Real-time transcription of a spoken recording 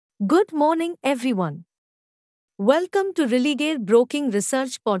Good morning, everyone. Welcome to Religare Broking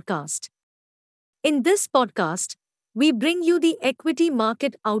Research Podcast. In this podcast, we bring you the equity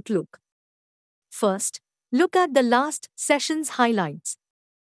market outlook. First, look at the last session's highlights.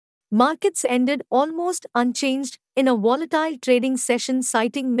 Markets ended almost unchanged in a volatile trading session,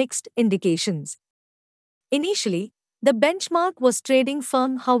 citing mixed indications. Initially, the benchmark was trading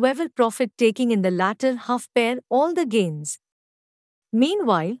firm, however, profit taking in the latter half pared all the gains.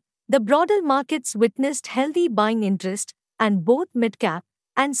 Meanwhile, the broader markets witnessed healthy buying interest, and both mid-cap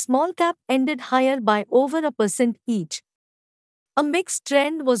and small-cap ended higher by over a percent each. A mixed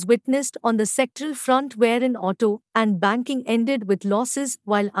trend was witnessed on the sectoral front, wherein auto and banking ended with losses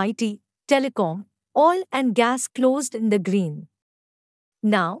while IT, telecom, oil and gas closed in the green.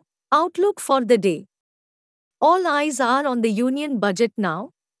 Now, outlook for the day. All eyes are on the union budget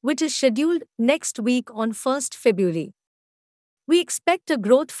now, which is scheduled next week on 1st February. We expect a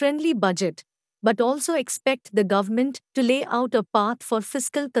growth-friendly budget, but also expect the government to lay out a path for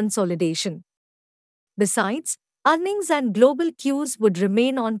fiscal consolidation. Besides, earnings and global cues would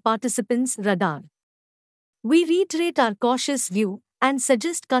remain on participants' radar. We reiterate our cautious view and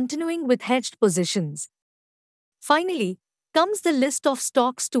suggest continuing with hedged positions. Finally, comes the list of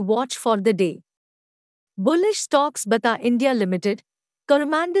stocks to watch for the day. Bullish stocks: Bata India Limited,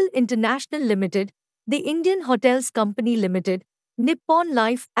 Coromandel International Limited, the Indian Hotels Company Limited, Nippon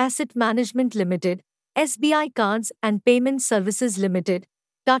Life Asset Management Limited, SBI Cards and Payment Services Limited,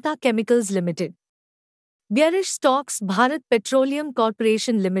 Tata Chemicals Limited. Bearish stocks: Bharat Petroleum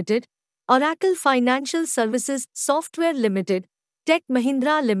Corporation Limited, Oracle Financial Services Software Limited, Tech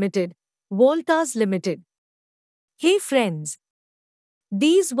Mahindra Limited, Voltas Limited. Hey friends,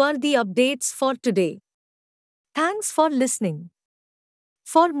 these were the updates for today. Thanks for listening.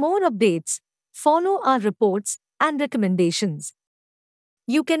 For more updates, follow our reports and recommendations.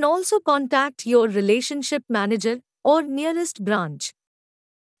 You can also contact your relationship manager or nearest branch.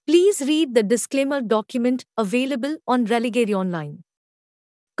 Please read the disclaimer document available on Religare Online.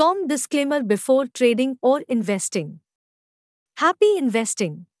 Com disclaimer before trading or investing. Happy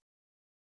investing!